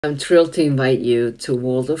I'm thrilled to invite you to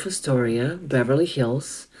Waldorf Astoria, Beverly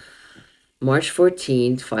Hills, March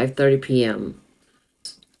 14th, 5:30 p.m.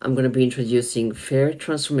 I'm going to be introducing FAIR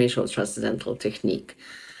Transformational Transcendental Technique.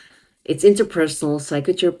 It's interpersonal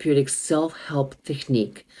psychotherapeutic self-help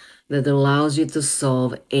technique that allows you to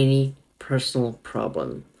solve any personal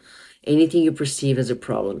problem. Anything you perceive as a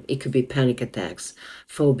problem. It could be panic attacks,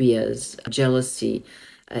 phobias, jealousy,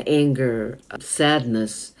 anger,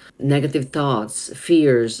 sadness, negative thoughts,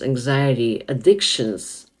 fears, anxiety,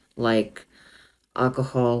 addictions like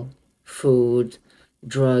alcohol, food,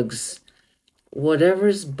 drugs, whatever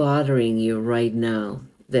is bothering you right now,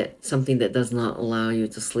 that something that does not allow you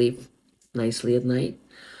to sleep nicely at night,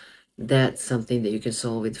 that's something that you can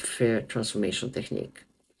solve with FAIR transformation technique.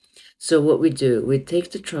 So what we do, we take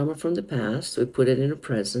the trauma from the past, we put it in the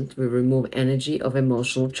present, we remove energy of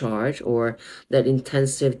emotional charge or that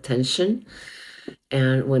intensive tension.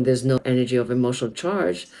 And when there's no energy of emotional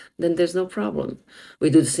charge, then there's no problem. We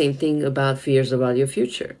do the same thing about fears about your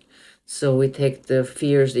future. So we take the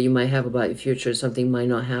fears that you might have about your future, something might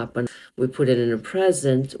not happen. We put it in the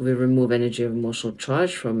present, we remove energy of emotional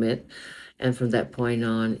charge from it. And from that point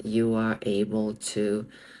on, you are able to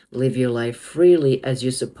live your life freely as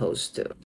you're supposed to.